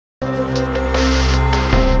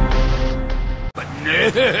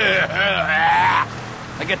I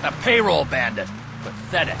get the payroll bandit.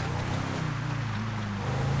 Pathetic.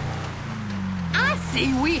 I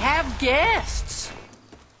see we have guests.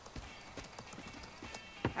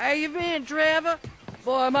 How you been, Trevor?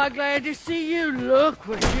 Boy, am I glad to see you. Look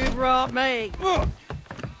what you brought me.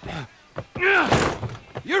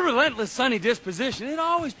 Your relentless sunny disposition, it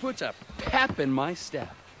always puts a pep in my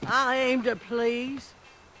step. I aim to please.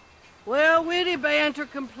 Well, witty banter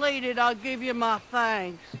completed, I'll give you my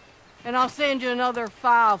thanks. And I'll send you another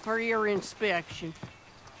file for your inspection.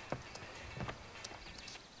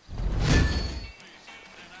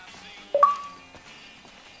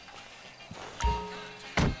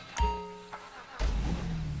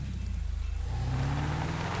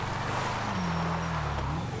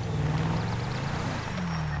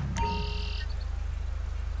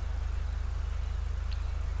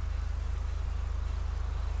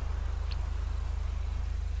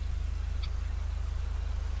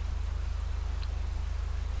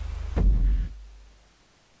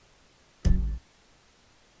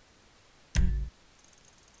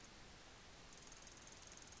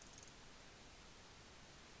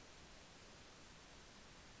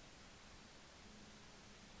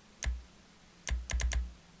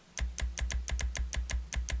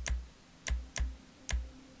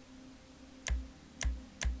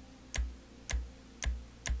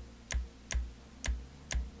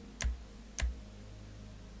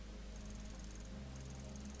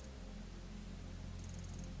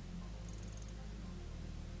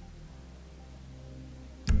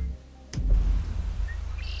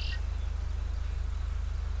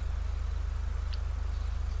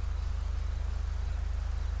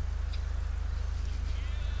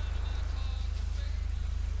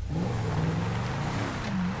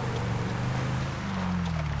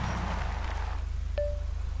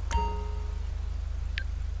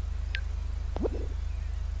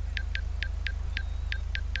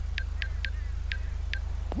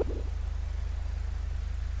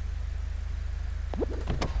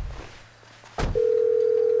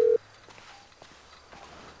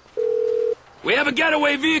 We have a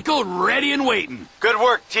getaway vehicle ready and waiting. Good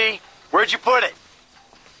work, T. Where'd you put it?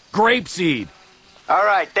 Grapeseed. All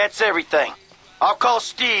right, that's everything. I'll call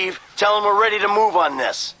Steve, tell him we're ready to move on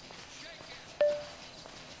this.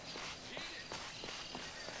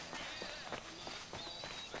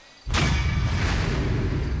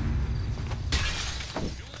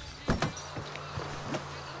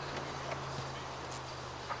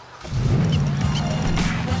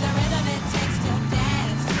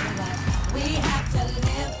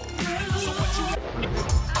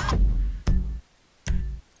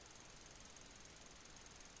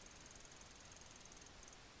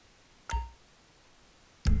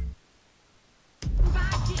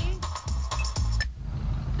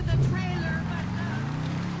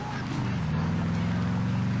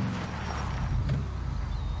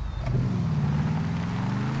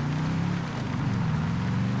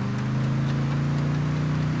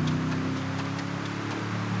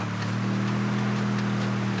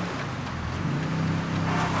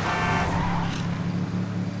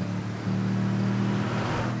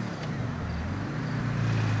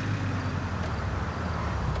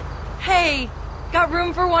 Hey, got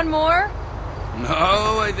room for one more?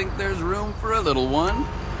 No, I think there's room for a little one.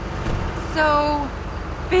 So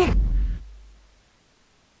big.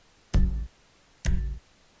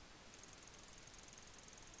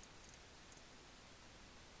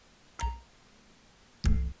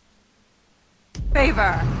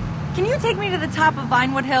 Favor, can you take me to the top of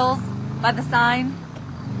Vinewood Hills by the sign?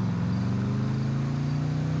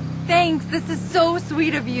 Thanks, this is so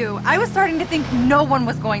sweet of you. I was starting to think no one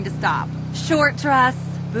was going to stop. Short dress,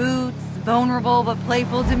 boots, vulnerable but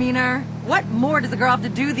playful demeanor. What more does a girl have to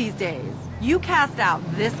do these days? You cast out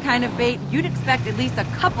this kind of bait, you'd expect at least a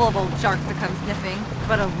couple of old sharks to come sniffing.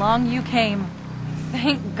 But along you came.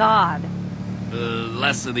 Thank God.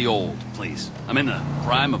 Less of the old, please. I'm in the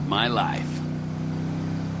prime of my life.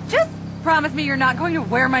 Just promise me you're not going to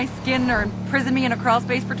wear my skin or imprison me in a crawl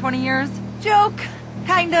space for 20 years. Joke.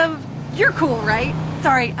 Kind of. You're cool, right?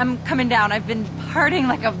 Sorry, I'm coming down. I've been partying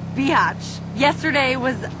like a biatch. Yesterday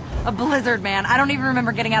was a blizzard, man. I don't even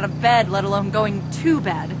remember getting out of bed, let alone going to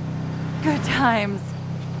bed. Good times.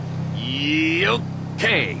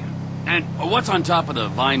 Okay. And what's on top of the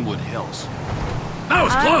Vinewood Hills? That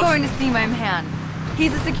was close! I'm going to see my man.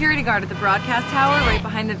 He's a security guard at the broadcast tower right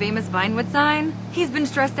behind the famous Vinewood sign. He's been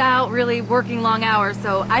stressed out, really working long hours,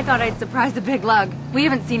 so I thought I'd surprise the big lug. We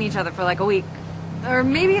haven't seen each other for like a week. Or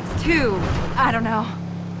maybe it's 2. I don't know.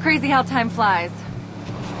 Crazy how time flies.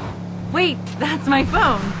 Wait, that's my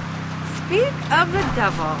phone. Speak of the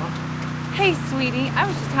devil. Hey, sweetie, I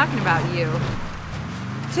was just talking about you.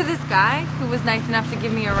 To this guy who was nice enough to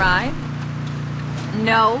give me a ride?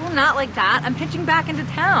 No, not like that. I'm pitching back into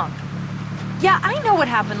town. Yeah, I know what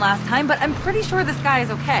happened last time, but I'm pretty sure this guy is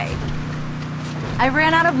okay. I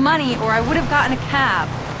ran out of money or I would have gotten a cab.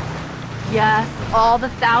 Yes, all the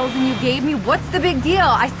 $1,000 you gave me, what's the big deal?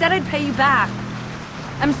 I said I'd pay you back.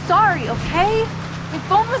 I'm sorry, okay? My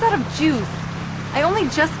phone was out of juice. I only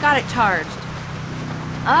just got it charged.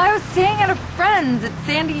 I was staying at a friend's at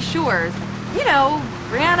Sandy Shores. You know,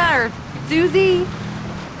 Brianna or Susie.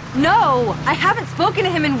 No, I haven't spoken to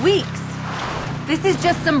him in weeks. This is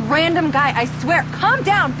just some random guy, I swear. Calm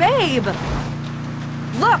down, babe.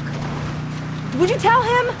 Look, would you tell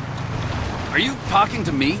him? Are you talking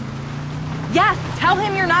to me? Yes, tell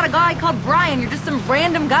him you're not a guy called Brian. You're just some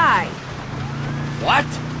random guy. What?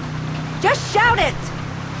 Just shout it.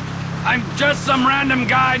 I'm just some random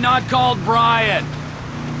guy not called Brian.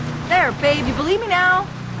 There, babe, you believe me now?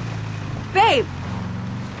 Babe!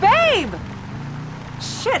 Babe!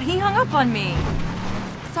 Shit, he hung up on me.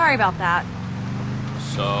 Sorry about that.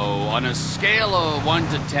 So, on a scale of 1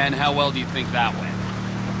 to 10, how well do you think that went?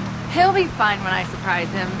 He'll be fine when I surprise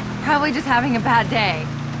him. Probably just having a bad day.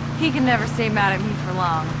 He can never stay mad at me for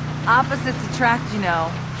long. Opposites attract, you know.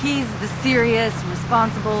 He's the serious,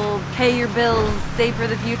 responsible, pay your bills, save for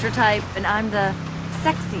the future type, and I'm the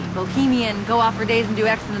sexy, bohemian, go off for days and do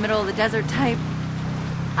X in the middle of the desert type.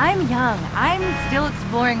 I'm young. I'm still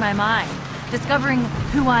exploring my mind, discovering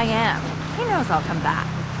who I am. He knows I'll come back.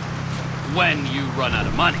 When you run out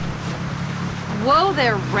of money. Whoa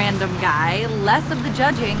there, random guy. Less of the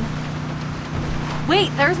judging. Wait,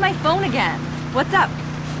 there's my phone again. What's up?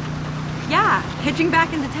 Yeah, hitching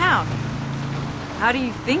back into town. How do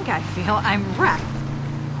you think I feel? I'm wrecked.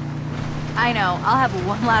 I know, I'll have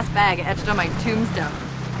one last bag etched on my tombstone.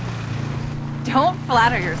 Don't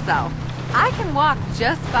flatter yourself. I can walk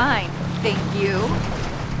just fine, thank you.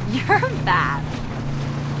 You're bad.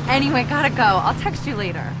 Anyway, gotta go. I'll text you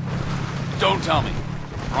later. Don't tell me.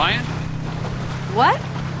 Brian? What?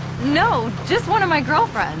 No, just one of my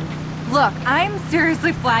girlfriends. Look, I'm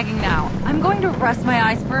seriously flagging now. I'm going to rest my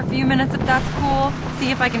eyes for a few minutes if that's cool.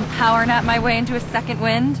 See if I can power nap my way into a second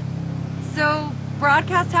wind. So,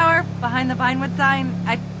 broadcast tower behind the Vinewood sign.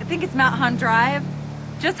 I think it's Mount Hunt Drive.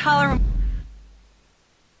 Just holler.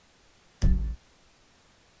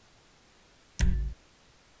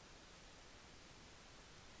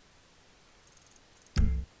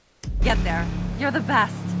 Get there. You're the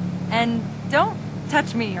best. And don't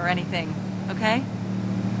touch me or anything, okay?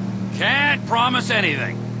 Can't promise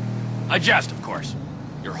anything. I jest, of course.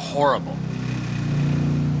 You're horrible.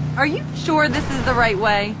 Are you sure this is the right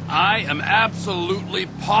way? I am absolutely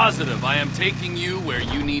positive I am taking you where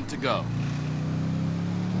you need to go.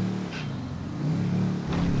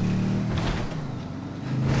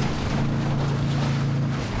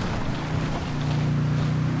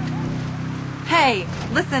 Hey,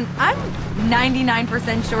 listen, I'm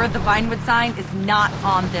 99% sure the Vinewood sign is not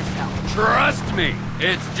on this hill. Trust me,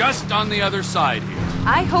 it's just on the other side here.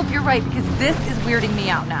 I hope you're right because this is weirding me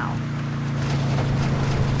out now.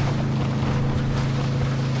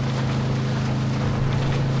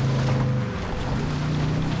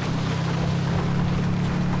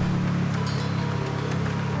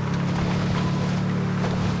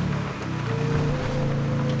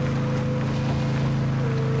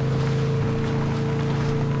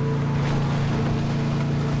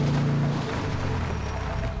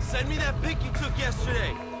 Send me that pic you took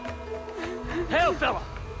yesterday. Hail, fella!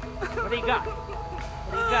 What do you got?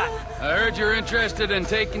 What do you got? I heard you're interested in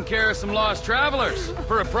taking care of some lost travelers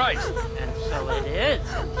for a price. And so it is.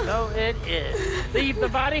 So it is. Leave the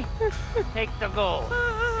body, take the gold.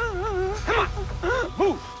 Come on!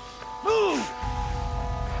 Move! Move!